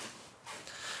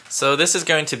So this is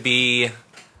going to be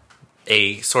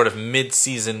a sort of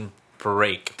mid-season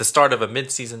break. The start of a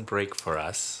mid-season break for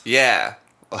us. Yeah.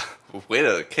 Way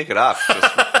to kick it off.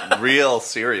 Just real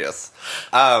serious.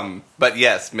 But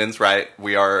yes, Min's right.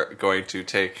 We are going to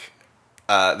take...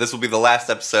 this will be the last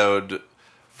episode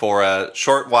for a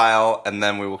short while, and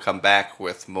then we will come back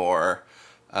with more.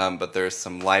 But there's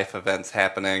some life events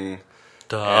happening.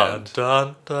 Dun,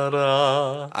 dun, dun,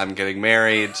 dun. I'm getting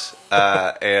married,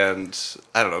 and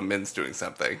I don't know, Min's doing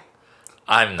something.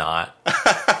 I'm not.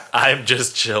 I'm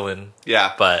just chilling.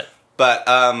 Yeah. But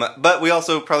we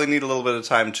also probably need a little bit of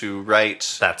time to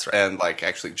write. That's right. And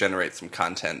actually generate some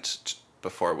content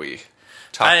before we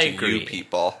talk to you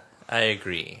people. I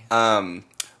agree. So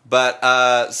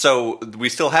we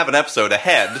still have an episode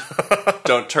ahead.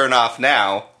 Don't turn off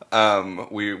now.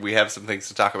 We have some things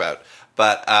to talk about.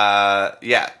 But,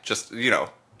 just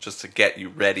to get you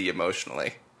ready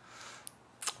emotionally.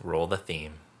 Roll the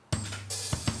theme.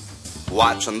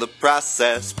 Watching the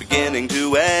process beginning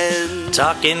to end.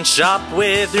 Talking shop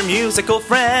with your musical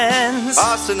friends.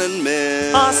 Austin and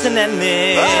Min. Austin and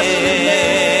Min.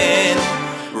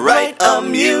 Write a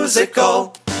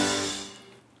musical.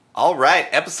 All right,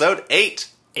 episode 8.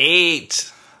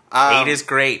 8. 8 is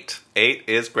great. 8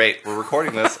 is great. We're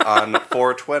recording this on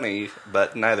 4/20,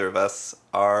 but neither of us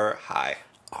are high.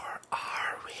 Or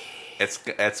are we?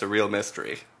 It's a real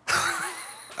mystery.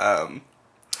 High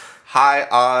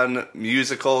on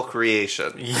musical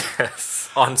creation. Yes,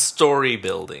 on story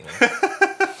building.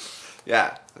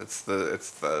 Yeah, it's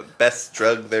the best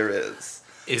drug there is.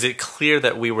 Is it clear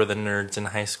that we were the nerds in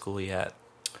high school yet?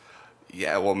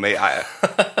 Yeah, well, I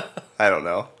don't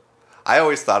know. I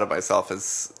always thought of myself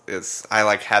as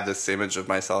I had this image of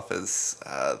myself as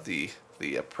the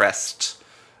oppressed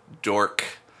dork,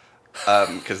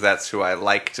 because that's who I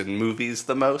liked in movies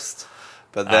the most.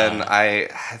 But then I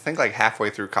think halfway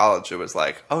through college it was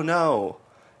oh no,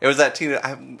 it was that Tina.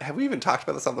 Have we even talked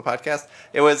about this on the podcast?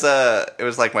 It was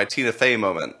my Tina Fey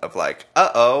moment of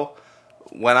uh-oh,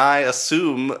 when I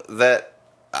assume that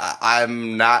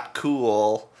I'm not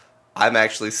cool, I'm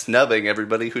actually snubbing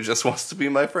everybody who just wants to be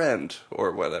my friend,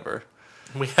 or whatever.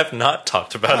 We have not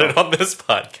talked about it on this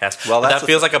podcast. Well, that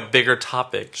feels like a bigger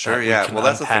topic. Sure, yeah. Well,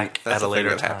 that's the thing. That's at a the thing later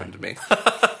that time. happened to me.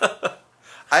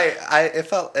 It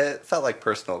felt like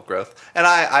personal growth, and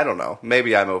I don't know.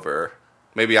 Maybe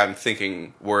I'm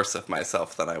thinking worse of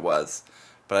myself than I was,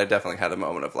 but I definitely had a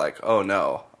moment of oh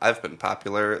no, I've been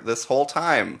popular this whole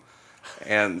time,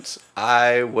 and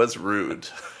I was rude.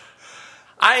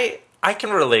 I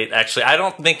can relate, actually. I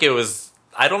don't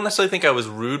necessarily think I was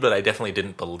rude, but I definitely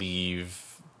didn't believe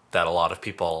that a lot of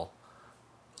people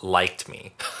liked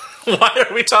me. Why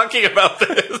are we talking about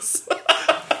this?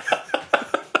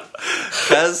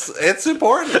 Because it's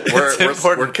important.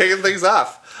 We're kicking things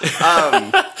off.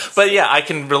 But yeah, I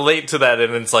can relate to that,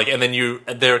 and it's and then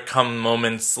there come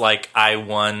moments I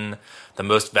won the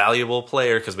most valuable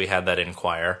player, because we had that in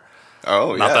choir.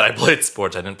 Oh, yeah. Not that I played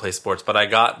sports. I didn't play sports, but I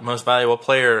got most valuable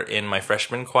player in my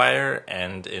freshman choir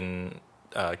and in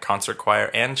concert choir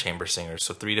and chamber singers.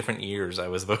 So 3 different years I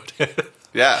was voted.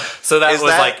 Yeah. So that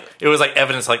it was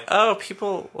evidence oh,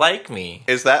 people like me.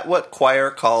 Is that what choir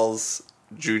calls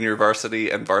junior varsity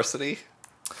and varsity?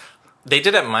 They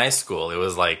did at my school. It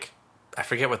was I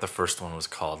forget what the first one was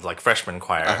called. Freshman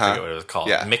choir. I forget what it was called.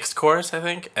 Yeah. Mixed chorus, I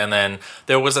think. And then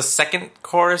there was a second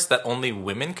chorus that only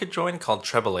women could join called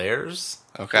Treble-airs.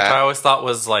 Okay. Which I always thought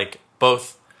was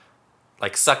both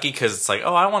sucky, because it's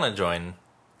oh, I want to join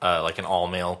an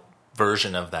all-male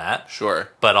version of that. Sure.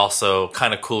 But also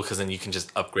kind of cool, because then you can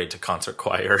just upgrade to concert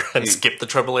choir and skip the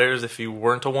Treble-airs if you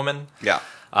weren't a woman. Yeah.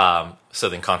 So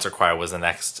then concert choir was the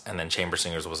next, and then chamber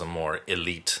singers was a more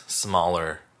elite,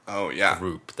 smaller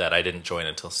group that I didn't join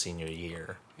until senior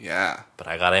year. Yeah. But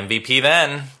I got MVP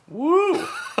then. Woo!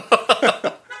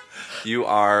 You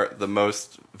are the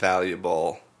most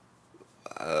valuable.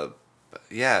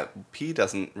 P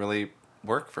doesn't really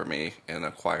work for me in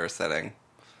a choir setting.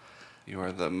 You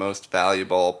are the most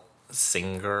valuable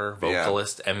singer,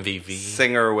 vocalist, MVV.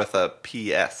 Singer with a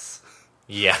PS.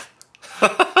 Yeah.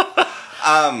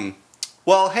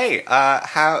 Well, hey,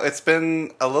 it's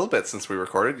been a little bit since we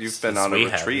recorded. You've been on a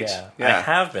retreat. I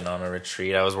have been on a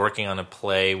retreat. I was working on a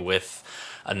play with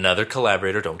another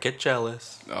collaborator. Don't get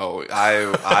jealous. Oh,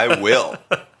 I will.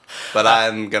 But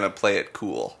I'm going to play it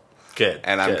cool. Good.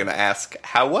 And I'm going to ask,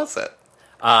 how was it?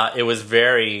 It was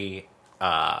very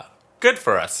good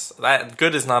for us.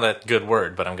 Good is not a good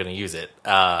word, but I'm going to use it.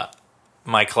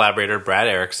 My collaborator, Brad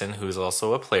Erickson, who's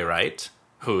also a playwright,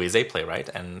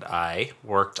 and I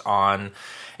worked on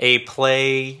a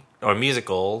play or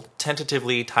musical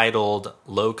tentatively titled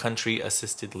Low Country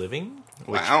Assisted Living,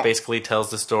 which Wow. basically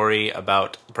tells the story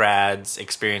about Brad's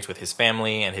experience with his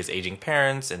family and his aging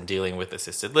parents and dealing with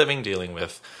assisted living, dealing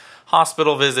with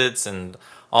hospital visits and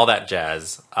all that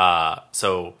jazz.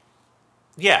 So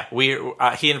yeah,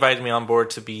 he invited me on board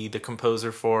to be the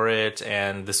composer for it,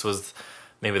 and this was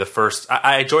maybe the first.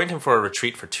 I joined him for a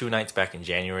retreat for 2 nights back in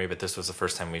January, but this was the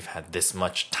first time we've had this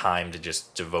much time to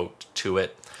just devote to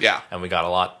it. Yeah. And we got a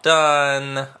lot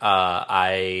done.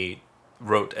 I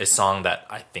wrote a song that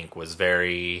I think was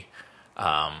very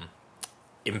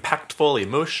impactful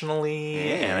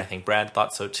emotionally, and I think Brad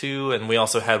thought so too. And we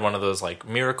also had one of those like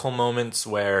miracle moments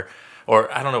where,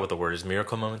 or I don't know what the word is,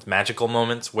 miracle moments, magical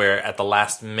moments, where at the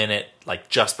last minute, like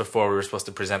just before we were supposed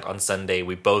to present on Sunday,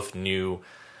 we both knew,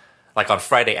 like on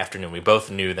Friday afternoon, we both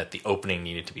knew that the opening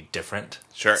needed to be different.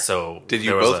 Sure. So did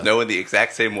you both know in the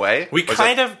exact same way? We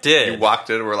kind of did. You walked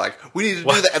in and were like, we need to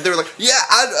do that. And they were like, yeah,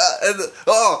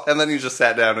 and then you just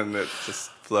sat down and it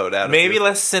just flowed out. Maybe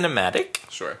less cinematic.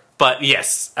 Sure. But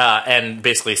yes, and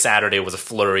basically Saturday was a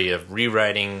flurry of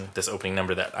rewriting this opening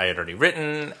number that I had already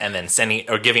written, and then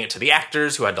giving it to the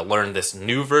actors who had to learn this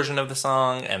new version of the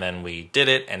song, and then we did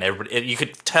it, and you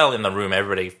could tell in the room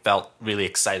everybody felt really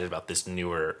excited about this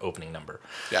newer opening number.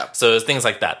 Yeah. So it was things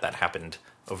like that happened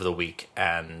over the week,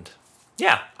 and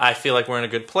yeah, I feel like we're in a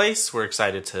good place. We're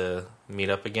excited to meet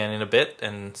up again in a bit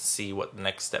and see what the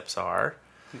next steps are.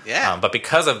 Yeah. But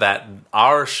because of that,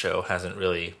 our show hasn't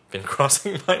really been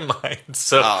crossing my mind.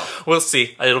 So we'll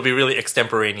see. It'll be really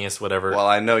extemporaneous, whatever. Well,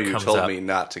 I know you comes told up. me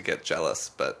not to get jealous,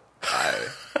 but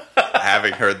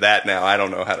having heard that now, I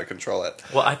don't know how to control it.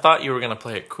 Well, I thought you were going to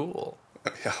play it cool.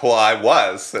 Well, I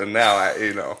was, and now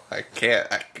I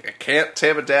can't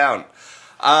tame it down.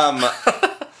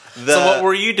 So what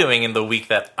were you doing in the week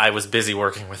that I was busy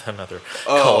working with another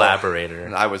collaborator?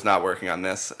 I was not working on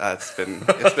this. It's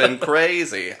been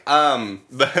crazy.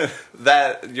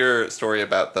 That your story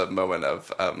about the moment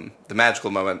of the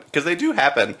magical moment, because they do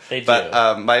happen. They do. But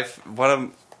one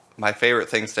of my favorite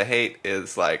things to hate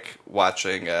is like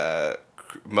watching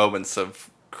moments of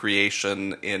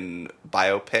creation in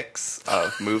biopics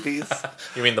of movies.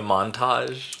 You mean the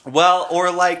montage? Well, or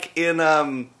like in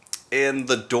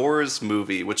the Doors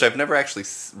movie, which I've never actually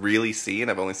really seen.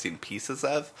 I've only seen pieces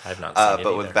of. I've not seen it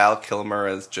but either. with Val Kilmer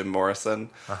as Jim Morrison,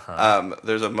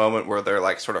 there's a moment where they're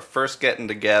like sort of first getting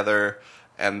together,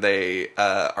 and they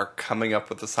are coming up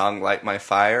with the song "Light My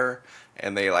Fire,"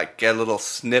 and they like get a little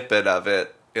snippet of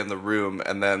it in the room,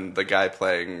 and then the guy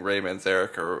playing Ray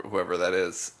Manzarek or whoever that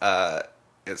is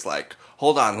like,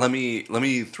 "Hold on, let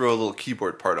me throw a little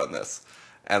keyboard part on this."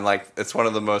 And like it's one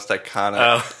of the most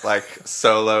iconic like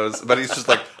solos, but he's just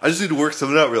like, I just need to work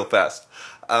something out real fast.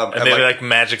 And maybe like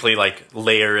magically like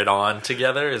layer it on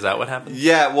together. Is that what happens?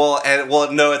 Yeah,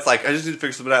 no, it's like I just need to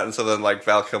figure something out, and so then like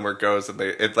Val Kilmer goes and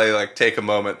they like take a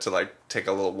moment to like take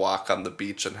a little walk on the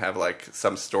beach and have like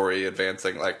some story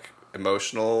advancing like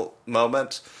emotional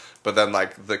moment, but then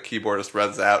like the keyboardist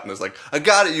runs out and is like, I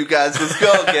got it, you guys, let's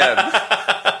go again.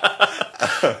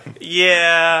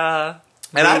 Yeah.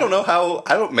 And I don't know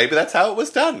maybe that's how it was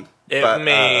done. It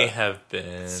may have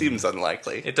been. Seems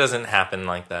unlikely. It doesn't happen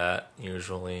like that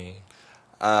usually.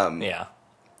 Yeah.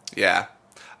 Yeah.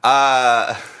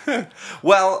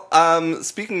 Well,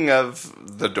 speaking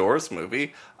of the Doors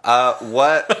movie,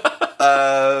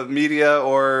 what media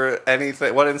or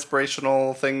anything, what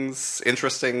inspirational things,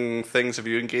 interesting things have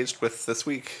you engaged with this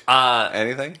week?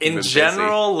 Anything? You've In been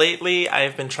general, lately,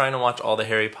 I've been trying to watch all the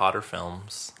Harry Potter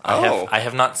films. I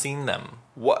have not seen them.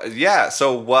 What? Yeah.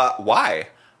 So why?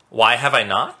 Why have I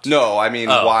not? No, I mean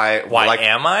why? Why like,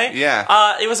 am I?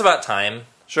 Yeah. It was about time.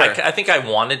 Sure. I think I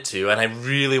wanted to, and I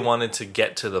really wanted to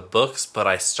get to the books, but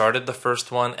I started the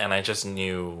first one, and I just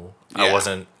knew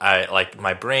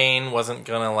my brain wasn't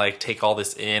gonna like take all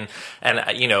this in,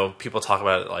 and people talk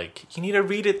about it like, you need to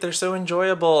read it, they're so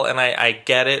enjoyable, and I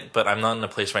get it, but I'm not in a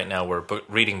place right now where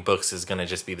reading books is gonna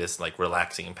just be this like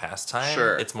relaxing pastime.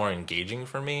 Sure. It's more engaging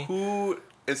for me. Who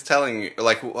is telling you?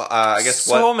 Like, I guess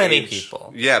so what many age?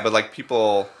 people. Yeah, but like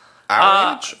people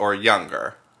our age or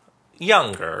younger.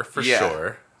 Younger, for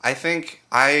sure. I think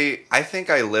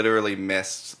I literally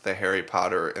missed the Harry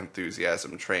Potter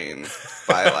enthusiasm train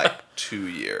by like 2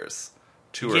 years,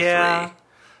 2 or 3. Yeah,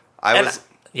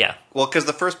 Well, because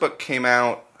the first book came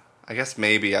out, I guess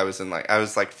maybe I was like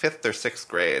 5th or 6th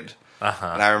grade,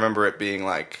 and I remember it being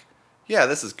like, yeah,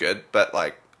 this is good, but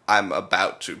like I'm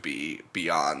about to be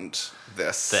beyond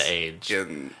this the age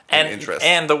in and interest.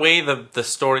 And the way the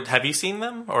story, have you seen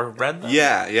them or read them?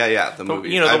 Yeah, the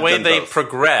movie. The way they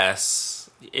progress,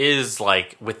 is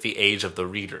like with the age of the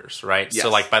readers, right? Yes. So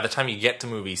like by the time you get to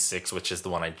movie 6, which is the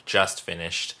one I just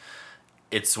finished,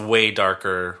 it's way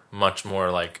darker, much more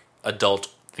like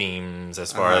adult themes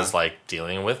as far as like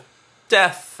dealing with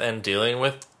death and dealing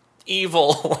with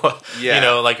evil. Yeah. You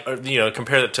know, like, you know,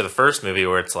 compare it to the first movie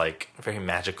where it's like very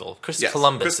magical. Chris Yes.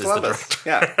 Columbus Chris is Columbus. the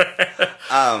director.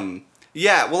 Yeah.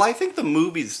 Yeah, well, I think the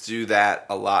movies do that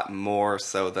a lot more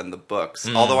so than the books.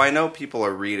 Although I know people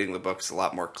are reading the books a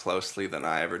lot more closely than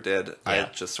I ever did. I Yeah.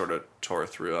 just sort of tore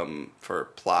through them for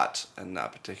plot and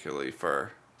not particularly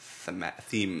for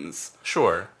themes.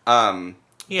 Sure.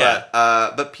 Yeah.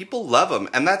 But people love them,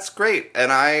 and that's great.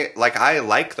 And I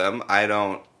like them. I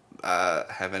don't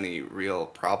have any real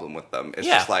problem with them. It's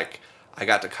Yeah. just like I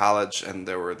got to college, and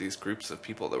there were these groups of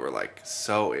people that were like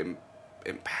so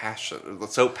impassioned,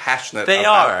 so passionate They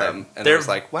about are. them, and They're- it was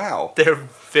like, wow. They're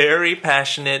very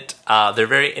passionate. They're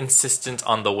very insistent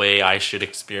on the way I should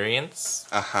experience.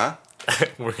 Uh-huh.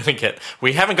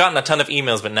 We haven't gotten a ton of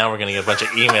emails, but now we're gonna get a bunch of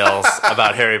emails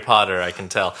about Harry Potter, I can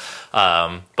tell.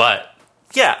 But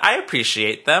yeah, I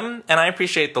appreciate them, and I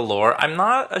appreciate the lore. I'm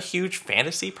not a huge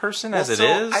fantasy person as it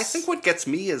is. I think what gets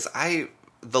me is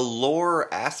the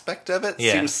lore aspect of it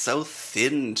Yeah. seems so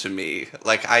thin to me.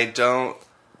 Like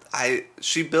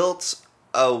she built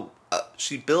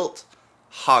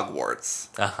Hogwarts.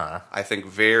 I think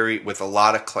with a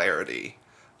lot of clarity.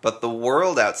 But the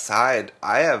world outside,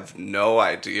 I have no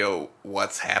idea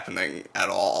what's happening at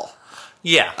all.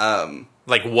 Yeah.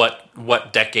 Like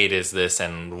what decade is this,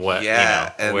 and what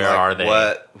and where like, are they?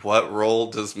 What role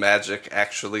does magic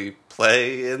actually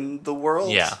play in the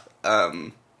world? Yeah.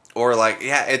 Or like,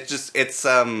 yeah,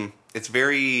 it's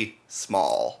very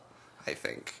small, I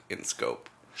think, in scope.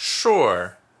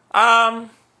 Sure. Do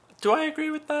I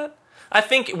agree with that? I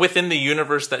think within the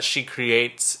universe that she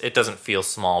creates, it doesn't feel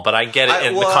small, but I get it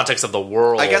in the context of the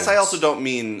world. I guess I also don't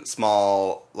mean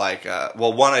small, like,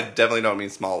 one, I definitely don't mean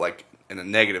small, like, in a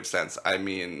negative sense. I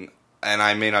mean, and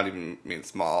I may not even mean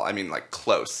small, I mean, like,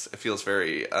 close. It feels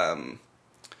very,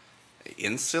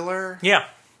 insular. Yeah.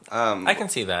 I can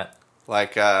see that.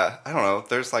 Like, I don't know,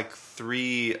 there's like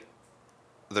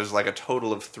a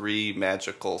total of 3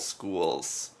 magical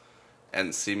schools,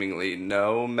 and seemingly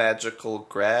no magical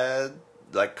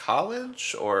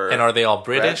college or And are they all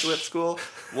British? graduate school.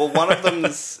 Well, one of them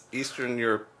is Eastern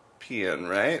European,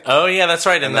 right? Oh yeah, that's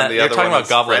right. And then that the you're other talking one about is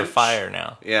Goblet French. of Fire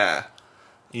now. Yeah.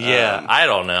 Yeah, I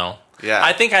don't know. Yeah.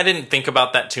 I think I didn't think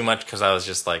about that too much because I was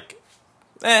just like,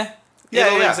 Yeah,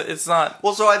 it's not.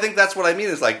 Well, so I think that's what I mean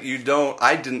is like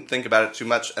I didn't think about it too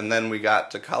much, and then we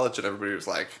got to college and everybody was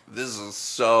like, "This is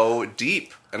so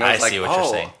deep," and I was I see what you're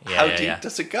saying. Yeah, how yeah, deep yeah.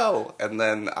 does it go? And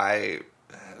then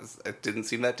it didn't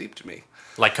seem that deep to me.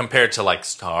 Like compared to like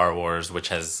Star Wars, which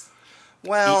has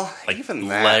Well, like even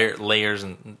that layers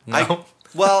and no.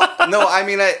 no, I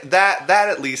mean that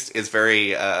at least is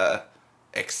very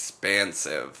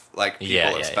expansive. Like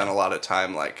people have spent a lot of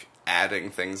time like adding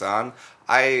things on.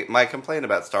 My complaint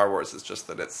about Star Wars is just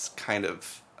that it's kind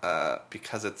of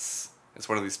because it's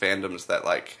one of these fandoms that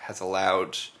like has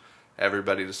allowed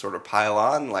everybody to sort of pile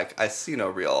on. Like I see no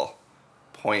real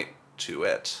point to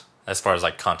it. As far as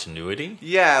like continuity,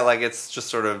 Yeah, like it's just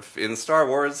sort of in Star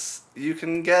Wars you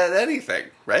can get anything,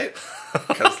 right?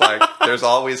 Because like there's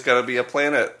always going to be a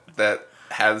planet that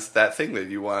has that thing that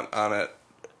you want on it.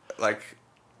 Like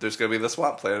there's going to be the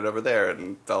swamp planet over there,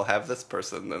 and they'll have this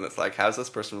person, and it's like, how's this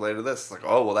person related to this? It's like,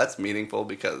 oh, well, that's meaningful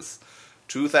because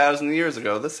 2,000 years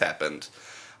ago this happened.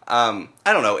 I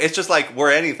don't know. It's just like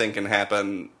where anything can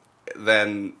happen,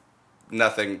 then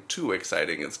nothing too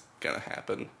exciting is going to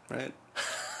happen, right?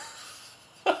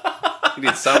 You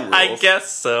need some rules. I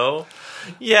guess so.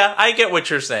 Yeah, I get what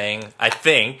you're saying. I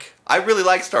think. I really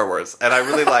like Star Wars, and I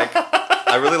really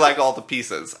like all the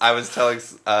pieces. I was telling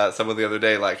someone the other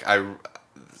day, like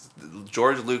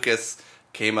George Lucas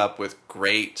came up with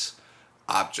great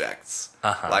objects,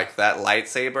 like that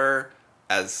lightsaber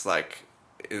as like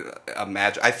a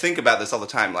magic. I think about this all the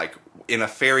time. Like in a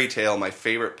fairy tale, my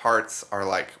favorite parts are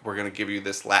like, we're gonna give you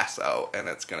this lasso, and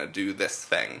it's gonna do this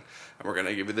thing, and we're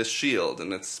gonna give you this shield,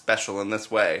 and it's special in this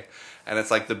way. And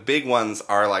it's like the big ones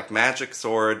are like magic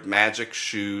sword, magic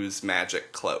shoes,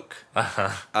 magic cloak.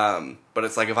 But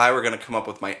it's like if I were going to come up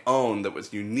with my own that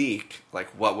was unique, like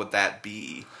what would that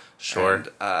be? Sure.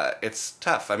 And it's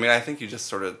tough. I mean, I think you just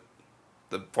sort of,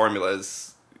 the formula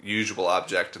is usual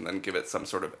object and then give it some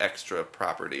sort of extra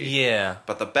property. Yeah.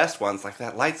 But the best ones, like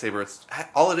that lightsaber,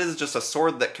 all it is just a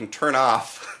sword that can turn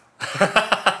off.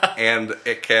 And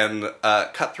it can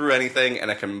cut through anything, and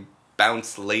it can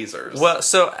bounce lasers. Well,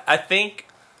 so I think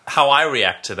how I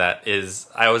react to that is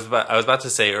I was about to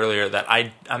say earlier that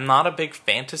I'm not a big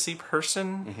fantasy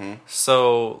person.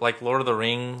 So like Lord of the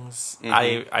Rings,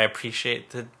 I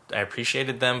appreciated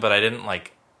them, but I didn't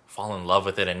like fall in love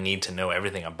with it and need to know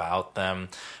everything about them.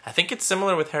 I think it's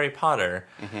similar with Harry Potter,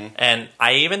 and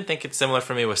I even think it's similar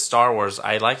for me with Star Wars.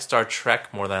 I like Star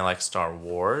Trek more than I like Star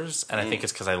Wars, and I think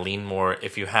it's because I lean more.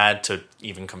 If you had to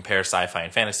even compare sci-fi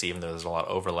and fantasy, even though there's a lot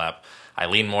of overlap, I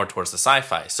lean more towards the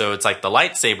sci-fi. So it's like the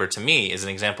lightsaber to me is an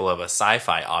example of a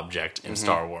sci-fi object in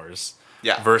Star Wars.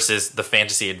 Yeah. Versus the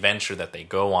fantasy adventure that they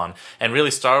go on. And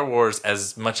really Star Wars,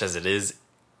 as much as it is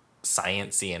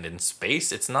science-y and in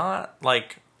space, it's not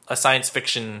like a science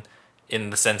fiction in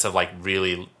the sense of like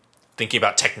really thinking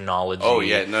about technology. Oh,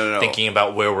 yeah. No. Thinking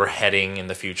about where we're heading in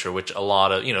the future, which a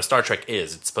lot of, Star Trek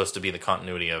is. It's supposed to be the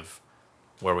continuity of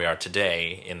where we are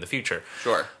today in the future.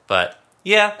 Sure. But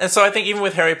yeah, and so I think even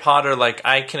with Harry Potter, like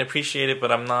I can appreciate it,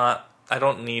 but I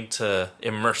don't need to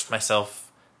immerse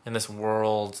myself in this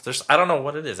world. I don't know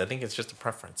what it is. I think it's just a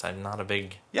preference. I'm not a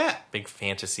big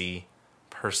fantasy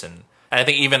person. And I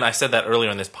think even I said that earlier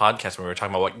in this podcast when we were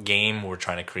talking about what game we're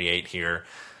trying to create here.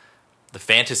 The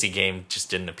fantasy game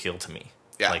just didn't appeal to me.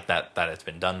 Yeah. Like that it's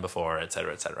been done before, et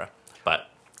cetera, et cetera.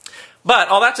 But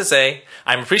all that to say,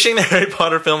 I'm appreciating the Harry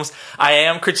Potter films. I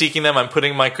am critiquing them. I'm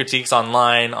putting my critiques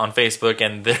online on Facebook,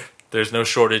 and there's no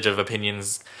shortage of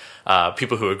opinions.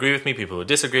 People who agree with me, people who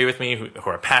disagree with me, who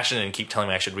are passionate and keep telling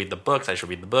me I should read the books,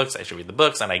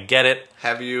 and I get it.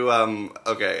 Have you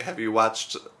have you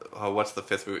watched what's the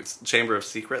fifth movie? Chamber of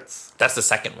Secrets? That's the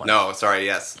second one. No, sorry,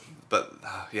 yes. But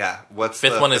what's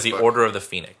fifth one is the book? Order of the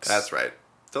Phoenix. That's right.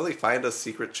 Don't they find a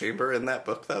secret chamber in that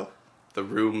book though? The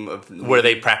room of where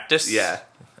they practice? Yeah.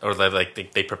 Or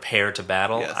they prepare to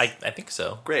battle? Yes. I think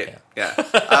so. Great. Yeah.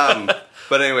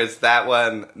 But anyways,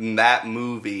 that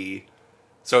movie.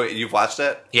 So you've watched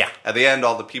it? Yeah. At the end,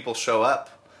 all the people show up,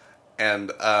 and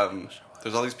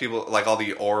there's all these people, like all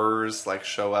the Aurors, like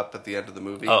show up at the end of the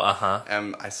movie. Oh,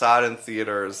 And I saw it in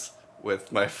theaters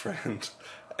with my friend,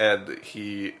 and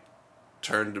he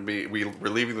turned to me. We were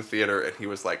leaving the theater, and he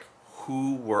was like,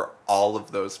 "Who were all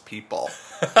of those people?"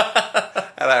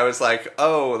 And I was like,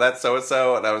 "Oh, that's so and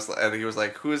so." And he was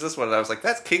like, "Who is this one?" And I was like,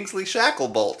 "That's Kingsley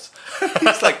Shacklebolt."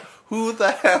 He's like, "Who the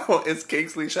hell is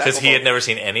Kingsley Shacklebolt?" Because he had never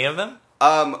seen any of them?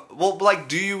 Well,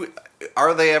 like,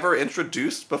 are they ever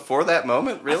introduced before that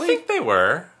moment, really? I think they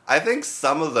were. I think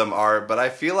some of them are, but I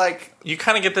feel like... You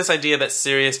kind of get this idea that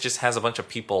Sirius just has a bunch of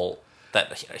people,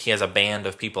 that he has a band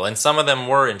of people, and some of them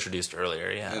were introduced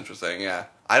earlier, yeah. Interesting, yeah.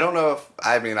 I don't know if...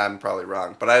 I mean, I'm probably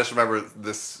wrong, but I just remember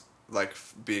this, like,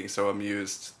 being so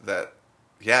amused that,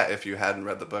 yeah, if you hadn't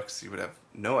read the books, you would have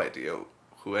no idea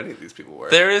who any of these people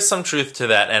were. There is some truth to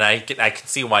that, and I can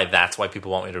see why that's why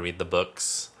people want me to read the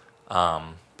books.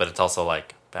 But it's also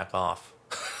like, back off.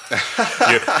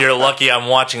 You're lucky I'm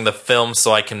watching the film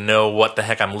so I can know what the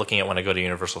heck I'm looking at when I go to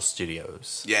Universal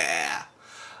Studios. Yeah.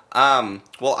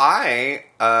 Well, I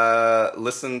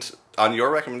on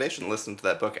your recommendation, listened to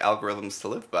that book, Algorithms to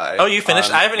Live By. Oh, you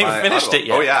finished? I haven't even finished Audible. it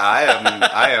yet. Oh, yeah,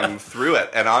 I am through it,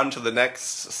 and on to the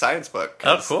next science book.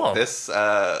 Oh, cool. This,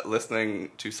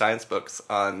 listening to science books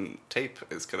on tape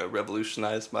is going to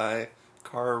revolutionize my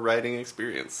car riding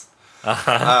experience.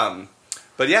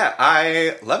 But yeah,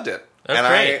 I loved it. Oh, and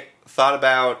great. I thought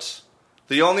about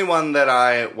the only one that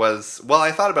I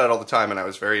thought about it all the time, and I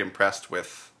was very impressed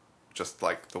with just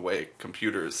like the way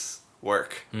computers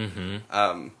work.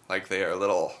 Mm-hmm. Like they are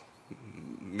little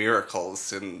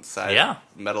miracles inside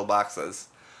metal boxes.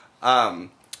 But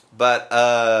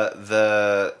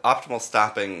the optimal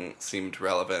stopping seemed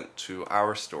relevant to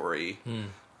our story.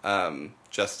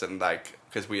 Just in like,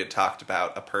 because we had talked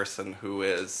about a person who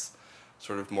is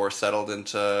sort of more settled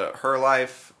into her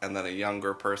life, and then a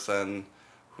younger person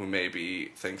who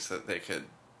maybe thinks that they could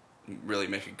really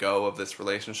make a go of this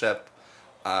relationship,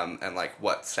 and like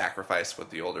what sacrifice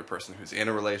would the older person who's in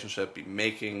a relationship be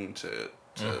making to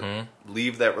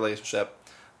leave that relationship,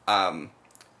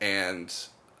 and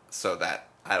so that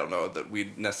I don't know that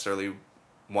we'd necessarily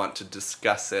want to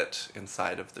discuss it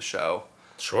inside of the show.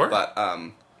 Sure. But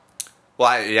well,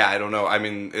 I don't know. I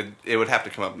mean, it would have to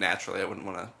come up naturally. I wouldn't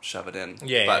want to shove it in.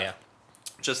 Yeah.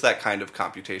 Just that kind of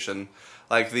computation.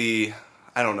 Like the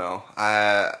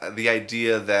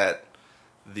idea that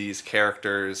these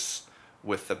characters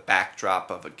with the backdrop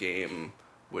of a game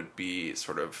would be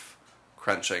sort of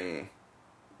crunching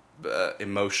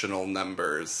emotional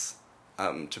numbers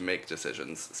to make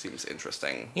decisions seems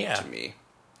interesting to me.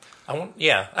 I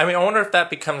wonder if that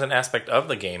becomes an aspect of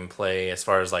the gameplay as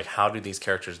far as like how do these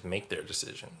characters make their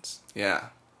decisions. Yeah.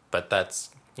 But that's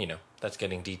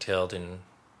getting detailed in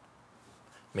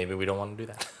maybe we don't want to do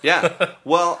that. Yeah.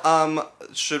 Well,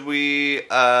 should we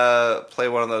play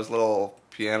one of those little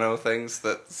piano things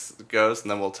that goes,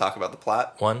 and then we'll talk about the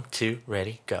plot? 1, 2,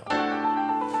 ready, go.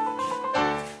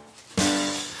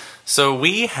 So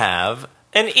we have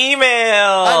an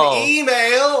email. An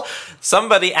email.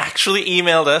 Somebody actually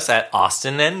emailed us at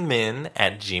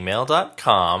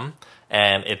austinandmin@gmail.com,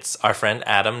 and it's our friend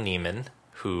Adam Neiman,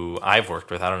 who I've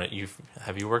worked with. I don't know,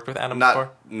 have you worked with Adam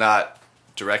before? Not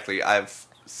directly. I've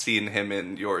seen him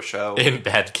in your show. In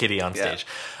Bad Kitty on stage.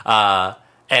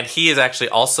 And he is actually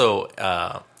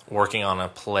also working on a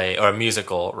play or a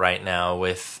musical right now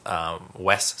with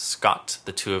Wes Scott.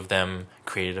 The two of them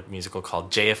created a musical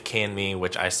called JFK and Me,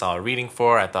 which I saw a reading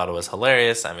for. I thought it was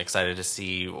hilarious. I'm excited to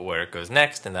see where it goes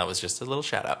next, and that was just a little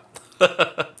shout out.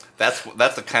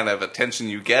 That's the kind of attention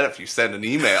you get if you send an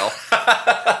email.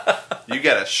 You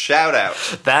get a shout out.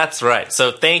 That's right.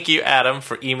 So thank you, Adam,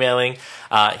 for emailing.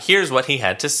 Here's what he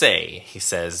had to say. He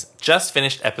says, just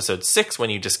finished episode 6 when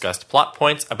you discussed plot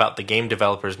points about the game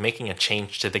developers making a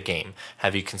change to the game.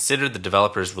 Have you considered the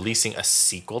developers releasing a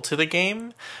sequel to the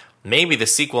game? Maybe the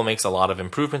sequel makes a lot of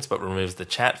improvements but removes the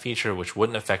chat feature, which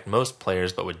wouldn't affect most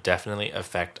players but would definitely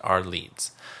affect our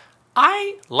leads.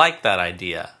 I like that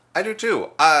idea. I do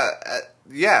too.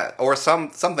 Yeah, or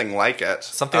something like it.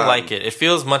 Something like it. It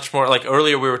feels much more like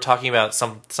earlier we were talking about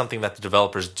something that the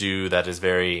developers do that is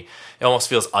very. It almost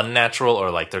feels unnatural or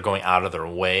like they're going out of their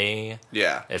way.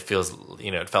 Yeah. It feels,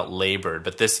 it felt labored,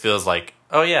 but this feels like,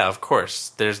 oh yeah, of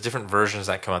course. There's different versions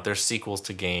that come out. There's sequels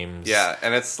to games. Yeah,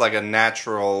 and it's like a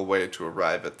natural way to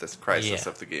arrive at this crisis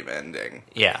of the game ending.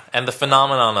 Yeah, and the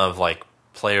phenomenon of like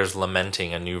players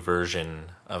lamenting a new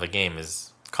version of a game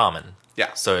is common.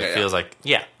 Yeah. So it feels like,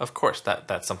 of course,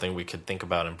 that's something we could think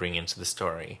about and bring into the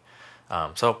story.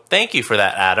 So thank you for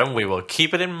that, Adam. We will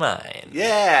keep it in mind.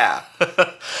 Yeah.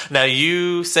 Now,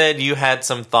 you said you had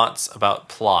some thoughts about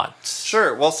plot.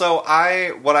 Sure. Well, so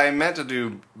what I meant to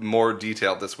do more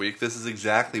detailed this week, this is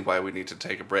exactly why we need to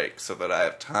take a break, so that I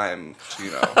have time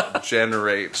to,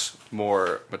 generate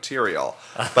more material.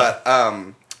 But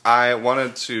I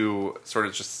wanted to sort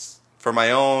of just, for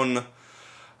my own...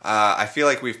 I feel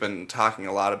like we've been talking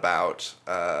a lot about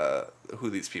who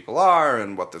these people are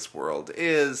and what this world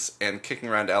is and kicking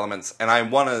around elements, and I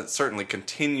want to certainly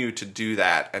continue to do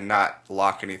that and not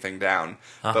lock anything down.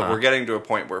 But we're getting to a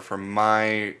point where, for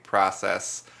my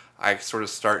process, I sort of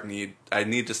I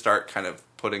need to start kind of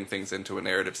putting things into a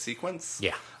narrative sequence.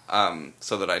 Yeah.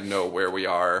 So that I know where we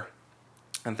are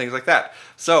and things like that.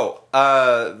 So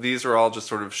these are all just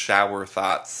sort of shower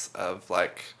thoughts of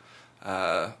like...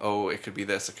 it could be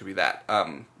this, it could be that.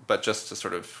 But just to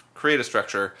sort of create a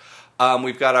structure,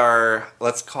 we've got I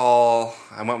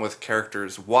went with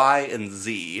characters Y and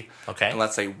Z. Okay. And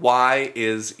let's say Y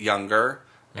is younger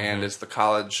and is the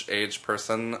college age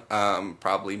person,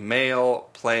 probably male,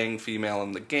 playing female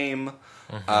in the game.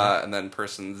 And then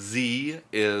person Z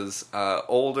is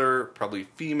older, probably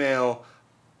female,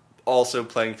 also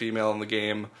playing female in the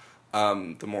game.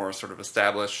 The more sort of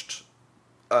established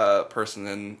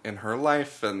person in her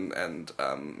life and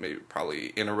maybe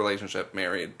probably in a relationship,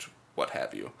 married, what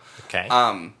have you. Okay.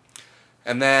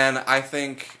 And then I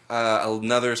think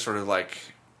another sort of like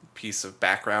piece of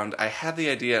background, I had the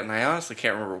idea, and I honestly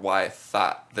can't remember why I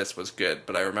thought this was good,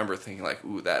 but I remember thinking like,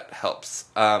 ooh, that helps,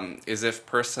 is if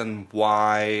person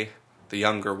Y, the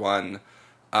younger one,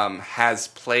 has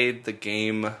played the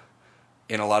game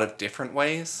in a lot of different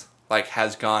ways. Like,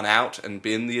 has gone out and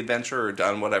been the adventurer or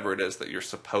done whatever it is that you're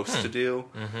supposed to do,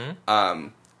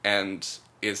 and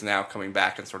is now coming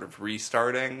back and sort of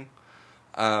restarting.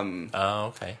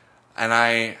 Okay.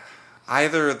 And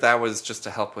either that was just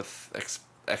to help with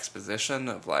exposition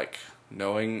of, like,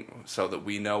 knowing so that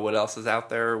we know what else is out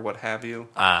there or what have you.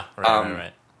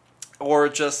 Right. Or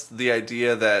just the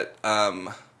idea that,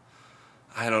 I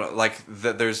don't know, like,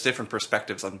 that there's different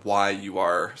perspectives on why you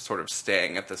are sort of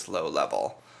staying at this low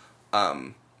level.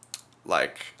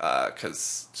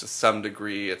 Because to some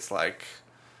degree it's like,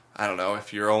 I don't know,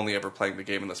 if you're only ever playing the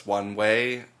game in this one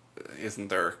way, isn't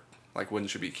there, like,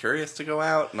 wouldn't you be curious to go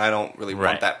out? And I don't really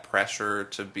want that pressure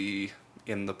to be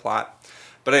in the plot.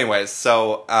 But anyways,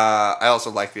 so I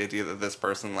also like the idea that this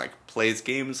person, like, plays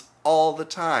games all the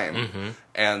time,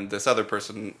 and this other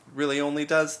person really only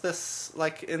does this,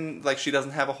 like, she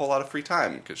doesn't have a whole lot of free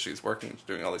time because she's working,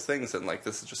 doing all these things, and, like,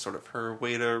 this is just sort of her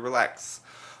way to relax.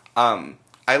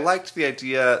 I liked the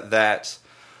idea that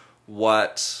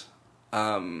what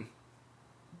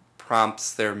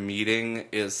prompts their meeting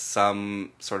is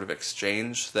some sort of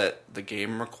exchange that the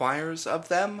game requires of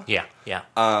them. Yeah.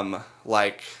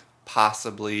 Like,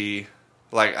 possibly,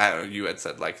 like I don't know, you had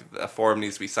said like a form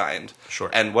needs to be signed, Sure.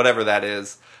 and whatever that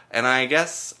is. And I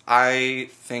guess I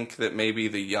think that maybe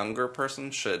the younger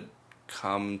person should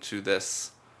come to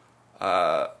this.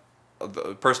 The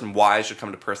person Y should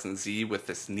come to person Z with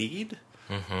this need,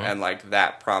 and like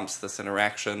that prompts this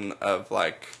interaction of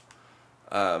like,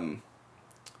 or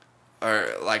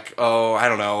like, oh, I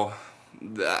don't know,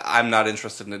 I'm not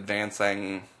interested in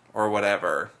advancing or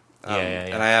whatever. Yeah.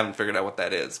 And I haven't figured out what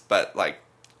that is, but like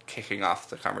kicking off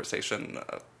the conversation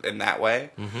in that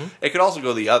way. It could also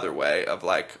go the other way of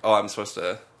like, oh, I'm supposed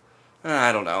to,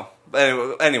 I don't know.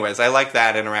 But anyways, I like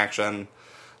that interaction.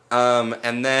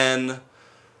 And then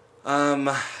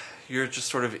you're just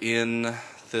sort of in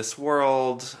this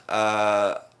world.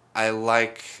 I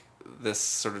like this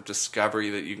sort of discovery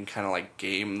that you can kind of like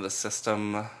game the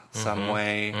system some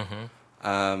way.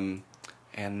 And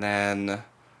then,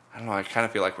 I don't know, I kind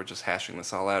of feel like we're just hashing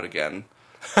this all out again.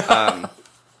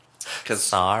 'Cause,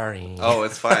 Sorry. oh,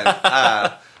 it's fine.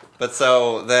 But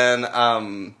so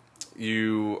then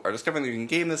you are discovering that you can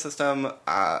game the system.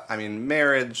 I mean,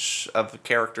 marriage of the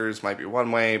characters might be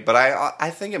one way, but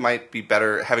I think it might be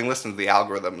better, having listened to the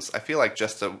algorithms, I feel like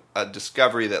just a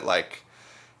discovery that, like,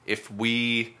 if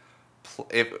the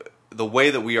way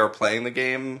that we are playing the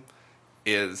game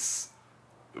is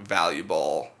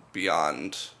valuable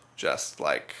beyond just,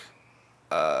 like,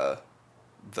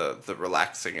 the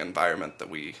relaxing environment that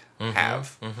we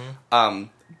have.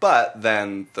 But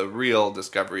then the real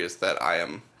discovery is that I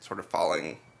am sort of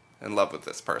falling in love with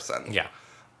this person. Yeah.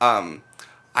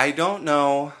 I don't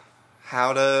know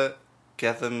how to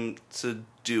get them to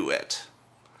do it.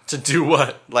 To do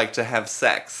what? Like to have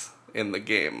sex in the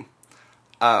game.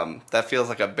 That feels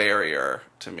like a barrier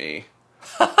to me.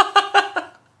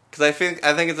 Because I think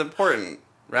it's important,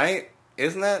 right?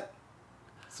 Isn't it?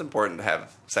 It's important to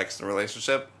have sex in a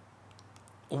relationship.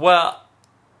 Well,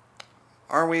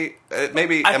 Are we?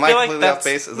 Maybe I am I feel like completely off that's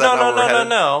base? Is that not where we're headed?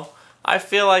 no. I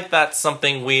feel like that's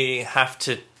something we have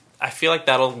to. I feel like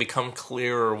that'll become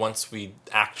clearer once we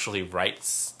actually write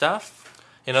stuff.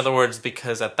 In other words,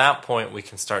 because at that point we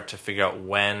can start to figure out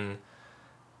when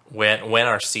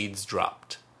our seeds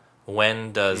dropped.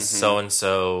 When does so and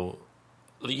so?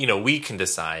 We can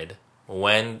decide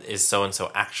when is so and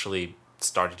so actually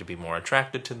starting to be more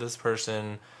attracted to this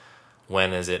person.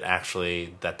 When is it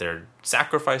actually that they're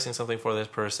sacrificing something for this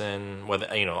person? Whether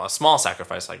a small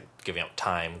sacrifice like giving up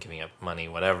time, giving up money,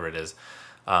 whatever it is.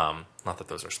 Not that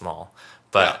those are small,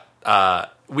 but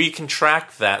we can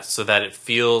track that so that it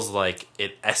feels like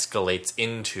it escalates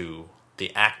into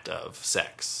the act of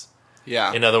sex.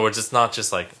 Yeah. In other words, it's not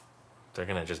just like they're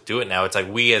gonna just do it now. It's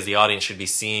like we as the audience should be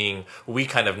seeing. We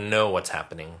kind of know what's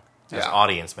happening as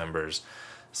audience members,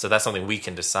 so that's something we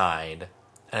can decide.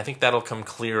 And I think that'll come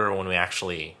clearer when we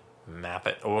actually map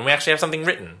it, or when we actually have something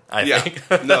written, I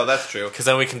think. No, that's true. Because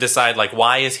then we can decide, like,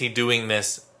 why is he doing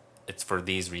this? It's for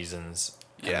these reasons.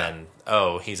 And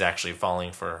then, he's actually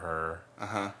falling for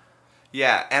her.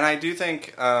 Yeah, and I do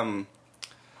think I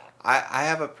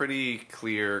have a pretty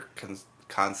clear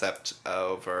concept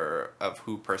of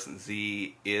who person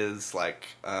Z is, like,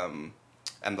 and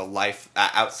the life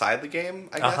outside the game,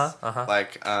 I guess.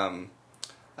 Like,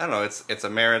 I don't know, it's a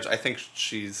marriage. I think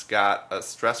she's got a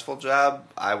stressful job.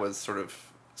 I was sort of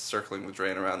circling the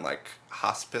drain around, like,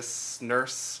 hospice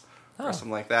nurse or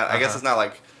something like that. I guess it's not,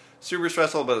 like, super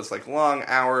stressful, but it's, like, long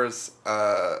hours,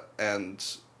 and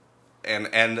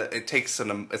it takes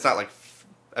it's not, like,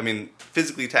 I mean,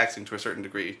 physically taxing to a certain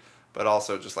degree, but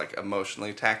also just, like,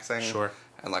 emotionally taxing. Sure.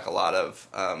 And, like, a lot of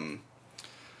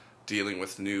dealing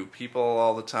with new people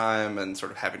all the time and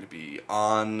sort of having to be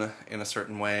on in a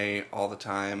certain way all the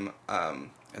time. And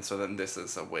so then this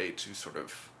is a way to sort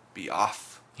of be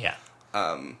off. Yeah.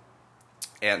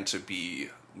 And to be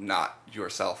not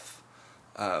yourself.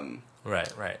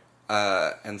 Right.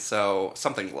 And so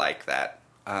something like that.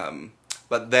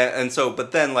 But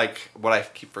then like what I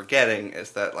keep forgetting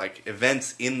is that like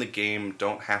events in the game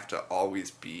don't have to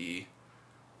always be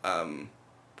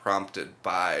prompted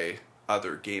by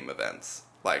other game events.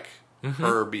 Like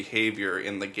her behavior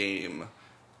in the game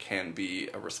can be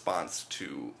a response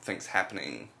to things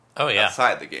happening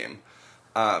outside the game.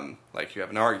 Like you have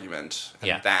an argument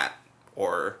and that,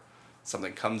 or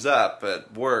something comes up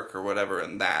at work or whatever,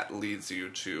 and that leads you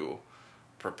to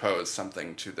propose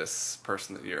something to this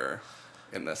person that you're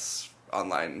in this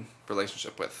online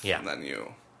relationship with. Yeah.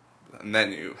 And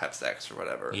then you have sex or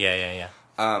whatever. Yeah.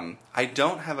 I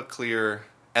don't have a clear,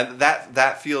 and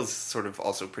that feels sort of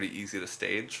also pretty easy to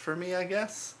stage for me, I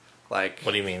guess. Like,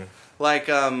 what do you mean? Like,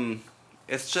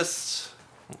 it's just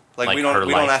like Like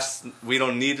we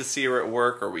don't need to see her at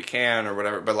work, or we can, or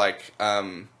whatever. But like,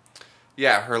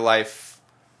 her life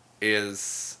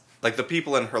is like the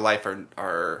people in her life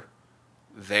are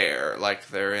there, like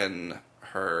they're in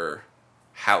her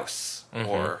house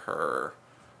or her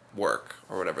work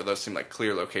or whatever. Those seem like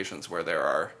clear locations where there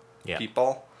are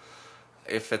people.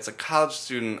 If it's a college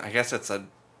student, I guess it's a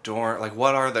dorm. Like,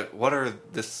 what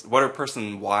are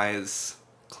person-wise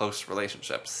close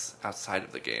relationships outside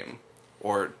of the game,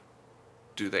 or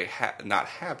do they not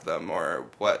have them, or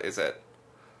what is it?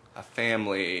 A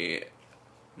family,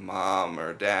 mom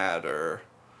or dad, or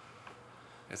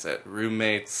is it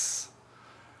roommates?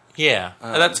 Yeah,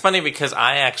 that's funny because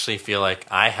I actually feel like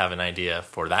I have an idea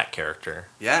for that character.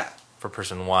 Yeah. For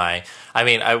person Y. I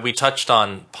mean, we touched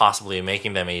on possibly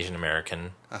making them Asian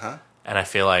American. And I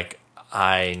feel like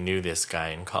I knew this guy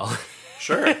in college.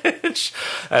 Sure.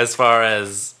 As far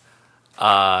as,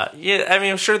 yeah, I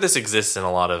mean, I'm sure this exists in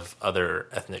a lot of other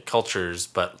ethnic cultures,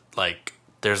 but like,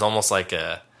 there's almost like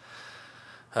a,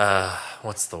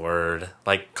 what's the word?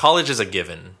 Like, college is a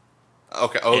given.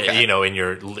 Okay. You know, in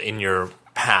your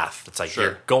path, it's like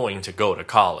you're going to go to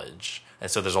college, and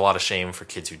so there's a lot of shame for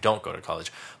kids who don't go to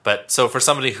college. But so for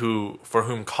somebody for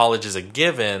whom college is a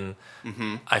given,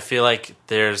 I feel like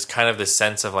there's kind of this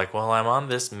sense of like, well, I'm on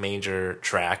this major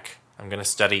track. I'm going to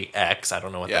study X. I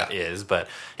don't know what that is, but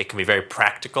it can be very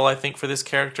practical, I think, for this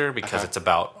character because it's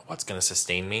about what's going to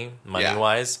sustain me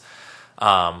money-wise.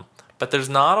 But there's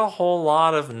not a whole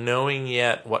lot of knowing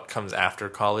yet what comes after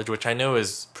college, which I know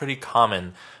is pretty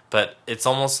common, but it's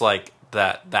almost like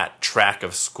that track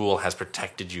of school has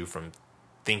protected you from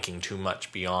thinking too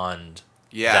much beyond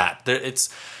that.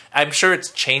 I'm sure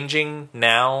it's changing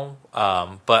now,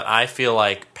 but I feel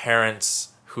like parents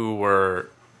who were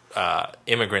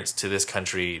immigrants to this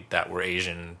country that were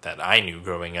Asian that I knew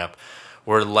growing up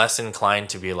were less inclined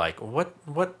to be like, what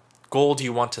goal do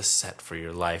you want to set for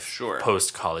your life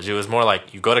post-college? It was more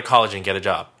like, you go to college and get a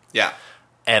job. Yeah.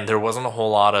 And there wasn't a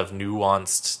whole lot of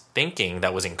nuanced thinking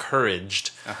that was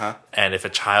encouraged. And if a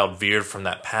child veered from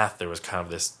that path, there was kind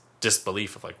of this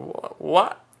disbelief of like,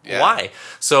 what? Yeah. Why?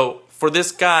 So for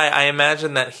this guy, I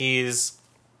imagine that he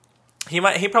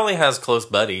probably has close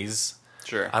buddies.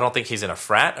 Sure. I don't think he's in a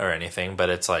frat or anything, but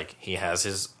it's like he has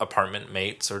his apartment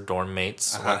mates or dorm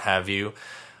mates, what have you.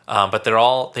 But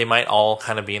they might all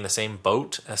kind of be in the same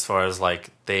boat as far as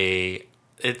like it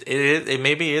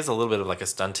maybe is a little bit of like a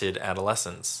stunted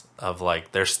adolescence of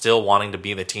like they're still wanting to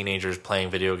be the teenagers playing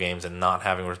video games and not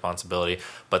having responsibility,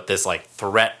 but this like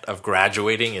threat of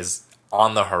graduating is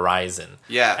on the horizon.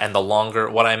 Yeah. And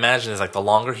what I imagine is like the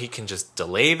longer he can just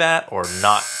delay that or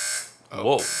not.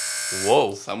 Whoa.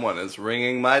 Someone is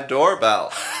ringing my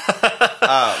doorbell.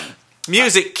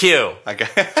 Music cue. Okay.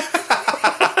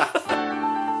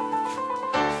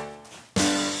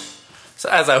 So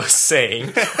as I was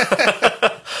saying,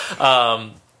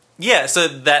 so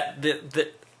that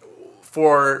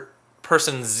for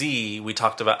person Z, we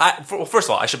talked about. First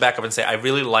of all, I should back up and say I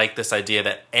really like this idea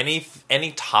that any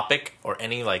topic or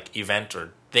any like event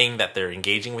or thing that they're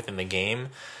engaging with in the game,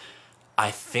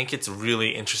 I think it's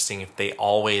really interesting if they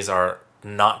always are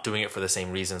not doing it for the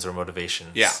same reasons or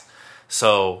motivations. Yeah.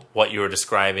 So what you were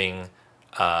describing,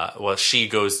 she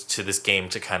goes to this game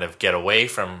to kind of get away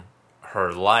from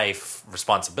her life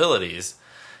responsibilities.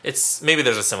 It's maybe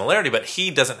there's a similarity, but he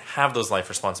doesn't have those life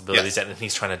responsibilities yet, and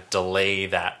he's trying to delay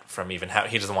that from even how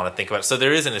he doesn't want to think about it. So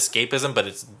there is an escapism, but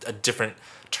it's a different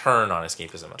turn on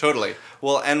escapism. Totally.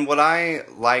 Well, and what I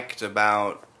liked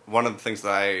about one of the things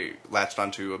that I latched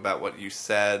onto about what you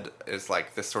said is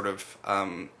like this sort of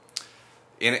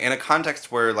in a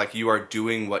context where like you are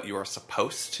doing what you are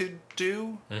supposed to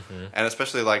do, and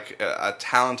especially like a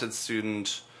talented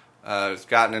student has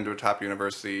gotten into a top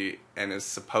university and is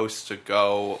supposed to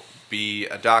go be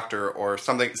a doctor or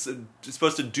something,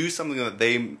 supposed to do something that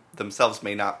they themselves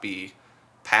may not be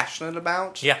passionate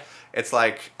about. Yeah. It's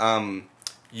like,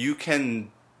 you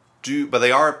can do, but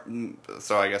they are,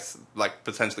 so I guess, like,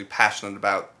 potentially passionate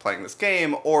about playing this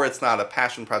game, or it's not a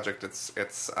passion project, it's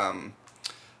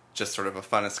just sort of a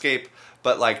fun escape.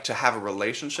 But, like, to have a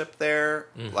relationship there,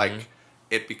 like,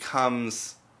 it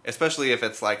becomes, especially if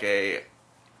it's like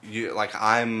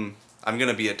I'm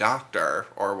gonna be a doctor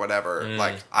or whatever.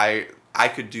 Like I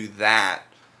could do that,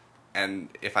 and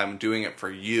if I'm doing it for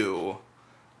you,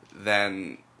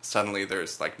 then suddenly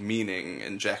there's like meaning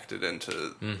injected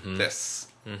into this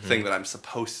thing that I'm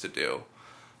supposed to do.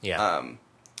 Yeah.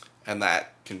 And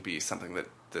that can be something that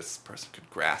this person could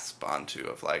grasp onto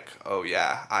of like, oh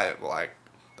yeah,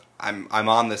 I'm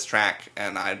on this track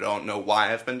and I don't know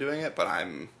why I've been doing it, but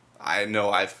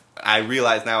I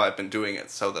realize now I've been doing it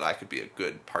so that I could be a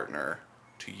good partner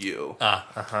to you.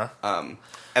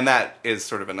 And that is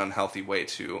sort of an unhealthy way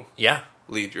to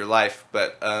lead your life.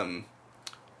 But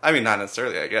I mean, not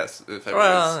necessarily, I guess, if everyone's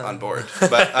Well, on board.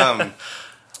 But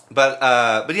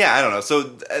yeah, I don't know. So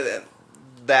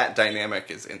that dynamic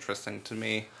is interesting to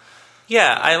me.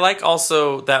 Yeah, I like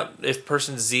also that if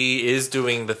person Z is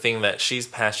doing the thing that she's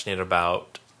passionate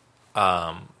about,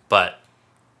 but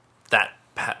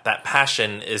that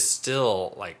passion is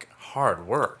still like hard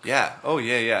work. Yeah. Oh,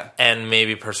 yeah, yeah. And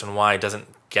maybe person Y doesn't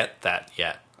get that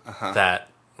yet. That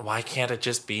why can't it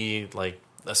just be like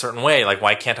a certain way? Like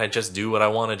why can't I just do what I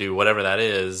want to do, whatever that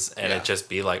is, and it just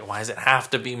be like, why does it have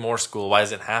to be more school? Why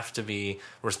does it have to be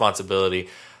responsibility?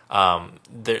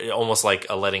 They're almost like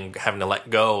having to let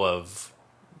go of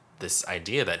this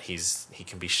idea that he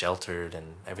can be sheltered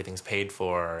and everything's paid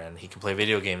for and he can play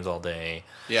video games all day.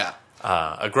 Yeah.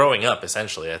 A growing up,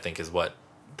 essentially, I think, is what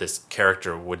this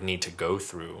character would need to go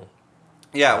through.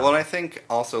 Yeah, well, and I think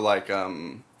also, like,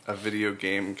 a video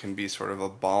game can be sort of a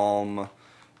balm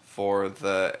for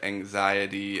the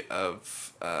anxiety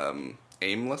of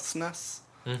aimlessness.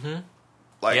 Mm-hmm.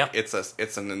 Like, it's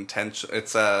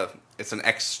an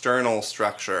external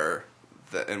structure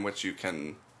in which you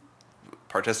can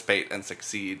participate and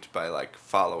succeed by, like,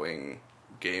 following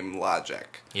game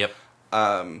logic. Yep.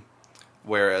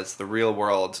 Whereas the real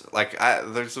world, like,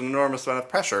 there's an enormous amount of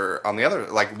pressure on the other,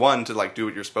 like, one, to, like, do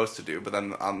what you're supposed to do, but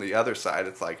then on the other side,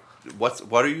 it's like,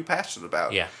 what are you passionate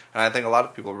about? Yeah. And I think a lot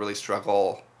of people really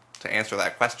struggle to answer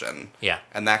that question. Yeah.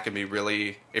 And that can be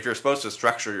really, if you're supposed to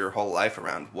structure your whole life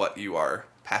around what you are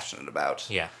passionate about,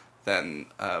 Yeah. then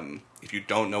if you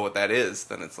don't know what that is,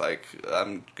 then it's like,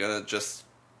 I'm gonna just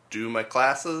do my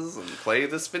classes and play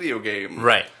this video game.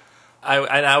 Right.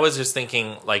 I was just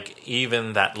thinking, like,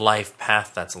 even that life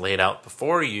path that's laid out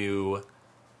before you,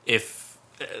 if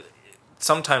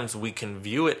sometimes we can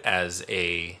view it as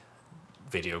a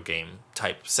video game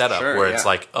type setup where it's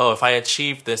like, oh, if I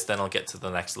achieve this, then I'll get to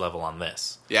the next level on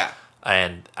this. Yeah.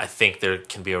 And I think there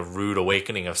can be a rude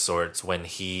awakening of sorts when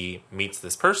he meets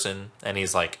this person and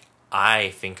he's like, I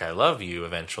think I love you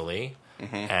eventually.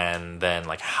 Mm-hmm. And then,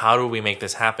 like, how do we make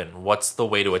this happen? What's the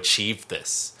way to achieve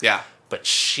this? Yeah. But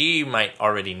she might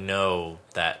already know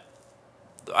that,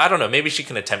 I don't know, maybe she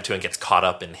can attempt to and gets caught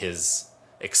up in his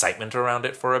excitement around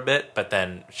it for a bit, but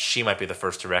then she might be the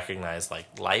first to recognize,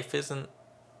 like, life isn't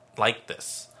like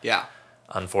this. Yeah.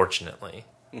 Unfortunately.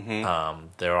 Mm-hmm.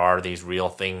 There are these real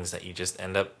things that you just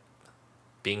end up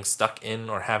being stuck in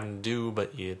or having to do,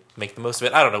 but you make the most of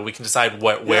it. I don't know. We can decide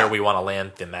where we want to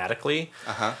land thematically.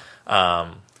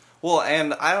 Well,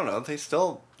 and I don't know. They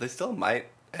still might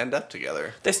end up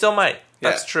together. They still might.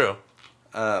 That's true.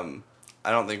 I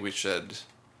don't think we should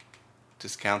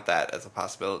discount that as a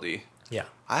possibility. Yeah.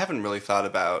 I haven't really thought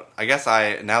about. I guess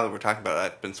now that we're talking about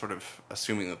it, I've been sort of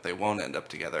assuming that they won't end up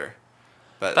together.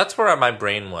 But that's where my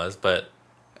brain was. But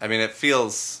I mean, it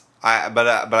feels. But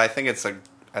I think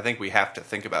I think we have to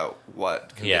think about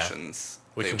what conditions.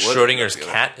 We can Schrodinger's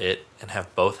cat it and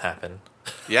have both happen.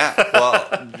 Yeah,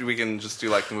 well, we can just do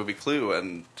like the movie Clue,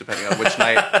 and depending on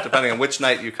which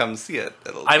night you come see it,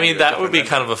 I mean, that would be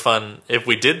kind of a fun if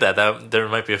we did that. There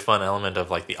might be a fun element of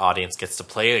like the audience gets to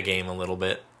play a game a little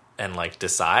bit and like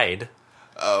decide.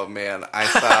 Oh man, I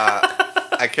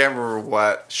saw. I can't remember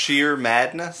what Sheer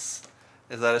Madness.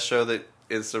 Is that a show that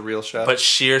is a real show? But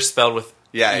Sheer spelled with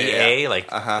EA, yeah.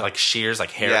 like shears,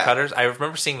 like hair cutters. I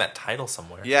remember seeing that title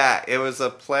somewhere. Yeah, it was a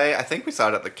play. I think we saw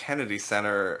it at the Kennedy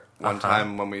Center one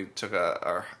time when we took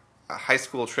a high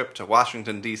school trip to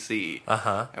Washington, D.C.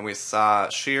 And we saw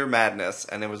Sheer Madness,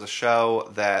 and it was a show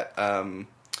that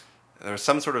there was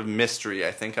some sort of mystery.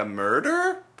 I think a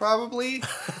murder, probably,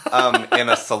 in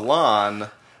a salon.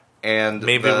 And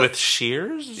maybe with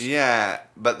shears? Yeah,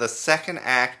 but the second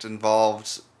act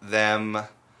involved them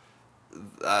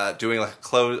doing like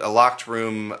a locked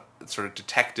room sort of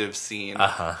detective scene,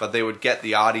 but they would get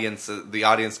the audience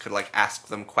could like ask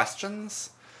them questions,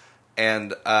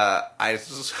 and I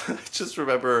just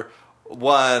remember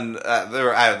one. There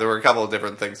were a couple of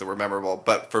different things that were memorable,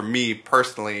 but for me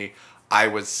personally,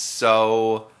 it was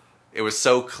so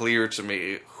clear to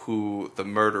me who the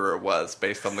murderer was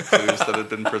based on the clues that had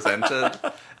been presented,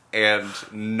 and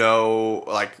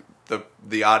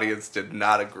the audience did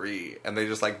not agree, and they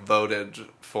just like voted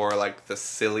for like the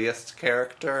silliest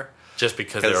character just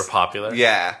because they were popular.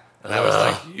 Yeah, and I was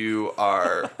like, "You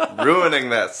are ruining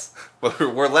this.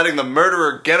 We're letting the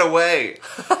murderer get away."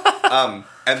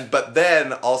 But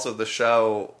then also the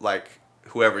show, like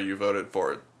whoever you voted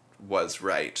for was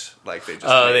right. Like they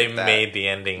just made the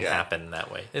ending happen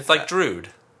that way. It's like Drood.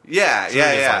 Yeah. Like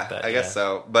that, I guess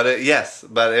so. But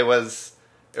it was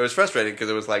frustrating because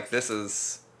it was like this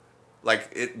is.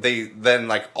 Like they then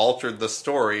like altered the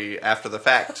story after the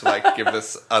fact to like give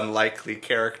this unlikely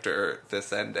character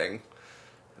this ending.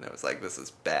 and it was like, this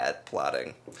is bad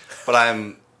plotting. But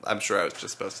I'm sure I was just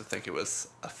supposed to think it was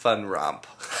a fun romp.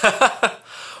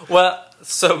 Well,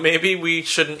 so maybe we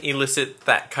shouldn't elicit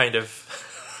that kind of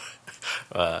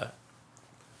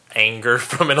anger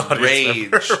from an audience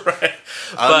member. Rage. Right?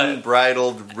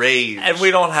 Unbridled rage. And we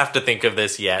don't have to think of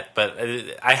this yet, but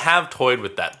I have toyed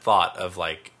with that thought of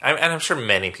like, and I'm sure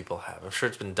many people have. I'm sure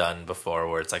it's been done before,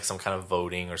 where it's like some kind of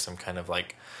voting or some kind of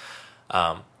like,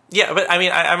 yeah. But I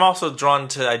mean, I'm also drawn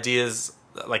to ideas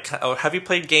like, have you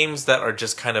played games that are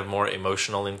just kind of more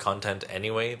emotional in content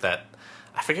anyway? That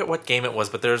I forget what game it was,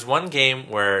 but there's one game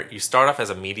where you start off as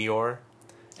a meteor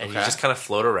and you just kind of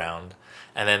float around,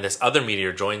 and then this other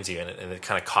meteor joins you, and it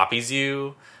kind of copies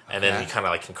you. And then you kind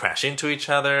of like can crash into each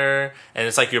other. And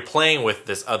it's like you're playing with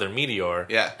this other meteor.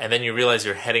 Yeah. And then you realize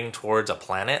you're heading towards a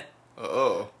planet.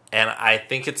 Oh. And I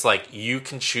think it's like you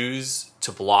can choose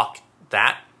to block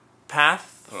that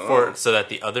path so that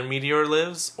the other meteor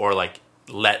lives, or like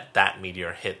let that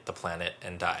meteor hit the planet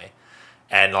and die.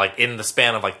 And like in the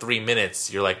span of like 3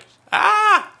 minutes, you're like,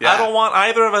 I don't want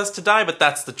either of us to die. But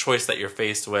that's the choice that you're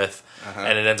faced with.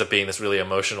 And it ends up being this really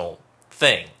emotional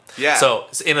thing. Yeah. So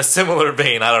in a similar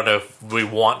vein, I don't know if we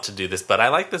want to do this, but I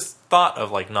like this thought of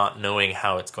like not knowing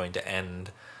how it's going to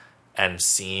end and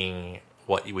seeing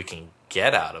what we can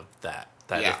get out of that.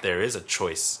 That if there is a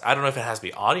choice, I don't know if it has to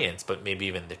be audience, but maybe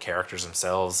even the characters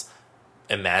themselves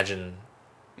imagine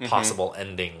possible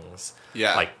endings.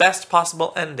 Yeah. Like best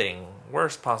possible ending,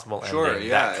 worst possible ending.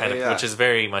 Yeah, that kind of, which is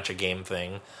very much a game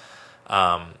thing.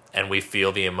 And we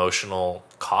feel the emotional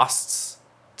costs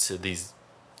to these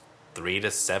 3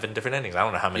 to 7 different endings. I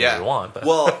don't know how many we want, but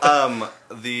well,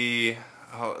 the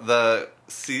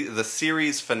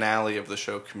series finale of the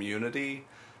show Community.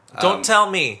 Don't tell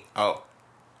me. Oh,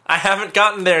 I haven't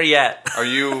gotten there yet. are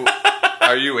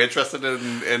you interested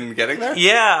in getting there?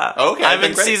 Yeah. Okay, I'm then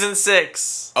in great. season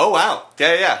 6. Oh wow.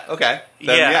 Yeah. Okay.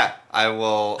 Then Yeah. I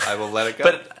will let it go.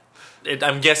 But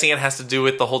I'm guessing it has to do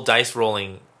with the whole dice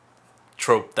rolling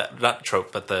trope, not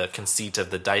trope, but the conceit of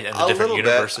the dice and the different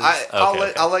universes.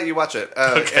 I'll let you watch it.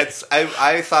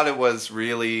 I thought it was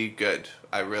really good.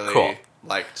 I really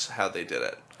liked how they did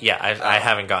it. Yeah, I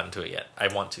haven't gotten to it yet. I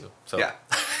want to. So Yeah,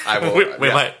 I will. we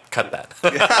might cut that.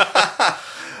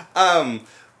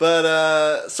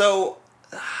 So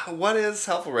what is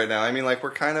helpful right now? I mean, like,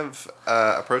 we're kind of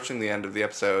approaching the end of the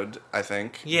episode, I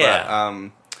think. Yeah.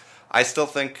 But, I still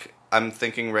think I'm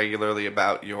thinking regularly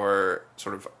about your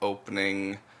sort of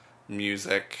opening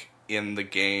music in the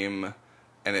game,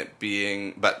 and it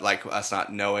being, but like us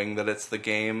not knowing that it's the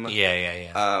game.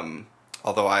 Yeah.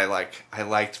 Although I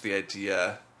liked the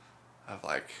idea of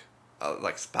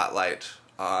like spotlight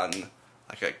on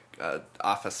like a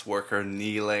office worker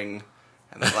kneeling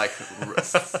and then like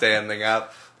standing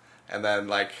up, and then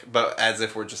like, but as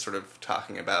if we're just sort of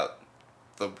talking about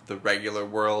the regular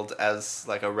world as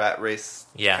like a rat race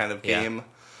kind of game,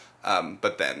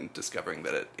 but then discovering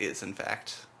that it is in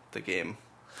fact the game.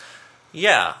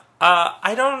 Yeah.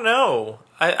 I don't know.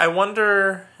 I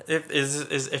wonder if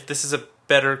this is a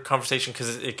better conversation,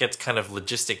 because it gets kind of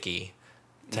logisticy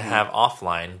to have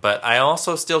offline. But I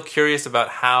also still curious about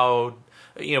how,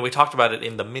 we talked about it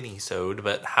in the mini-sode,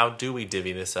 but how do we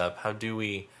divvy this up? How do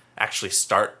we actually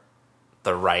start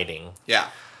the writing? Yeah.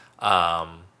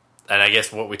 And I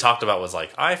guess what we talked about was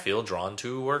like, I feel drawn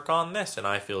to work on this, and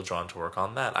I feel drawn to work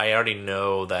on that. I already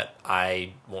know that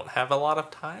I won't have a lot of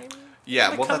time.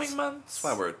 Yeah, in the coming months.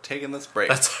 That's why we're taking this break.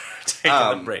 That's why we're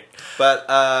taking the break. But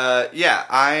I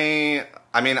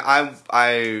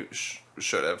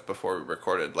should have, before we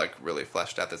recorded, like really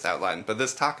fleshed out this outline. But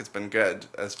this talk has been good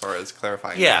as far as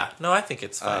clarifying. Yeah, no, I think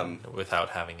it's fine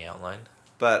without having the outline.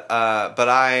 But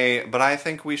I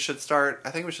think we should start. I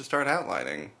think we should start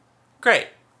outlining. Great.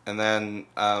 And then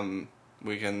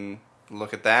we can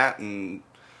look at that, and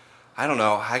I don't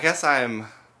know. I guess I'm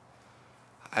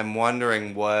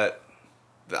wondering what.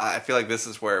 I feel like this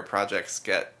is where projects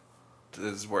get.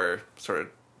 This is where sort of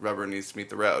rubber needs to meet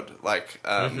the road. Like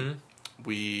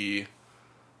we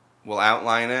will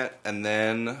outline it, and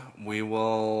then we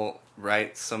will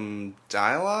write some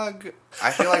dialogue.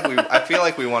 I feel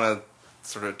like we want to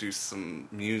sort of do some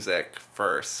music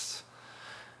first.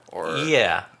 Or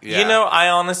yeah. I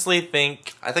honestly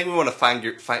think we want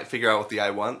to figure out what the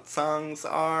I Want songs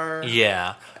are.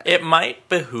 Yeah, it might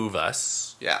behoove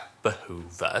us. Yeah,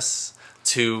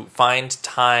 to find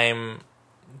time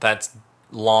that's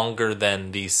longer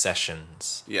than these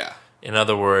sessions. Yeah. In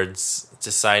other words,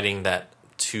 deciding that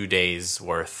 2 days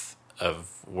worth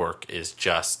of work is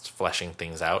just fleshing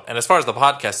things out. And as far as the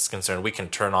podcast is concerned, we can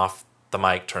turn off the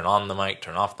mic, turn on the mic,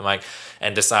 turn off the mic,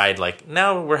 and decide like,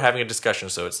 now we're having a discussion,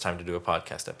 so it's time to do a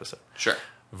podcast episode. Sure.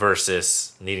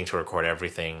 versus needing to record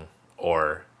everything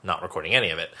or not recording any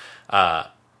of it.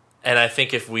 And I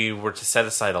think if we were to set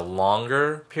aside a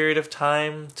longer period of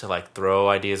time to like throw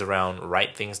ideas around,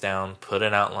 write things down, put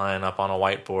an outline up on a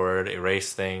whiteboard,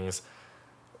 erase things,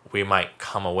 we might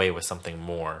come away with something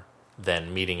more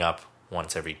than meeting up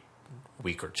once every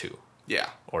week or two. Yeah.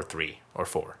 Or 3 or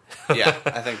 4. Yeah,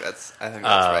 I think that's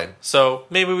right. So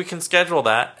maybe we can schedule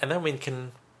that, and then we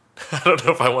can, I don't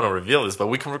know if I want to reveal this, but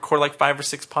we can record like 5 or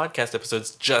 6 podcast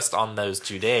episodes just on those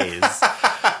 2 days.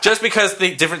 Just because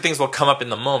the different things will come up in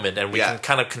the moment, and we can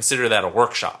kind of consider that a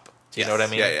workshop. Do you know what I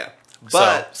mean? Yeah.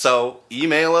 But, so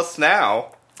email us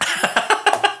now.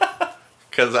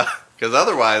 Because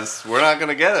otherwise, we're not going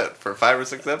to get it for 5 or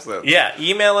 6 episodes. Yeah,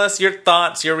 email us your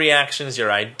thoughts, your reactions,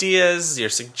 your ideas, your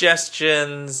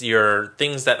suggestions, your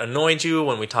things that annoyed you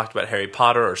when we talked about Harry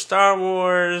Potter or Star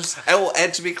Wars.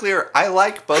 And to be clear, I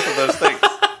like both of those things.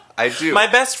 I do. My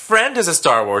best friend is a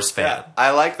Star Wars fan. Yeah, I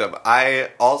like them.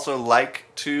 I also like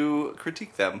to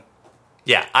critique them.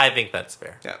 Yeah, I think that's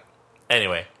fair. Yeah.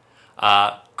 Anyway,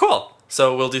 cool.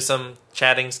 So we'll do some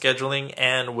chatting, scheduling,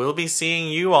 and we'll be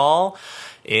seeing you all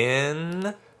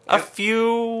in a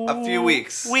few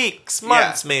weeks.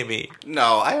 Months, maybe.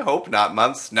 No, I hope not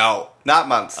months. No, not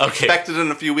months. Okay. Expect it in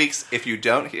a few weeks. If you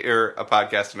don't hear a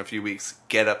podcast in a few weeks,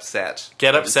 get upset.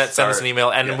 Send us an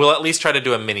email, and we'll at least try to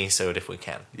do a mini-sode if we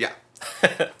can. Yeah.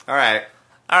 All right.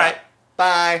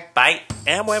 Bye.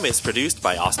 Amwam is produced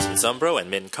by Austin Zumbro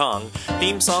and Min Kong.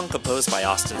 Theme song composed by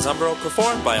Austin Zumbro,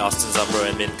 performed by Austin Zumbro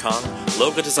and Min Kong.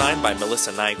 Logo designed by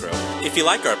Melissa Nigro. If you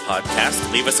like our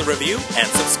podcast, leave us a review and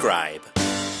subscribe.